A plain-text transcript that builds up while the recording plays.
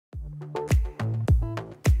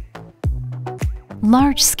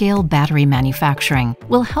Large-scale battery manufacturing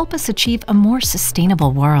will help us achieve a more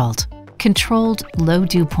sustainable world. Controlled low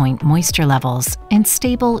dew point moisture levels and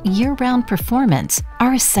stable year-round performance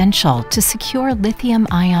are essential to secure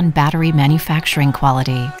lithium-ion battery manufacturing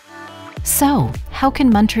quality. So, how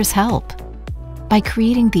can Munters help? By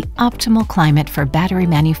creating the optimal climate for battery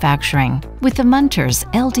manufacturing with the Munters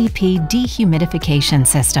LDP dehumidification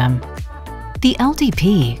system. The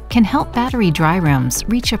LDP can help battery dry rooms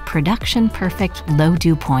reach a production-perfect low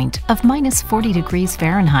dew point of -40 degrees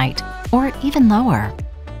Fahrenheit or even lower.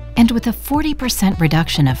 And with a 40%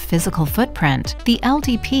 reduction of physical footprint, the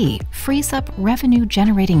LDP frees up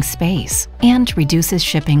revenue-generating space and reduces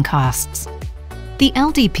shipping costs. The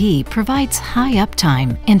LDP provides high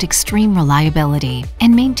uptime and extreme reliability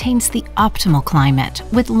and maintains the optimal climate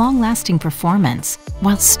with long-lasting performance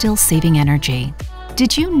while still saving energy.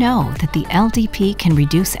 Did you know that the LDP can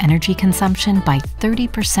reduce energy consumption by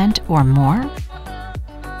 30% or more?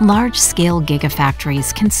 Large-scale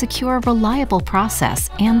gigafactories can secure reliable process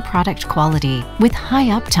and product quality with high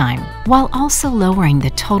uptime while also lowering the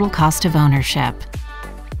total cost of ownership.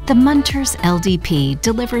 The Munters LDP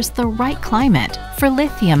delivers the right climate for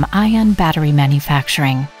lithium-ion battery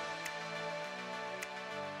manufacturing.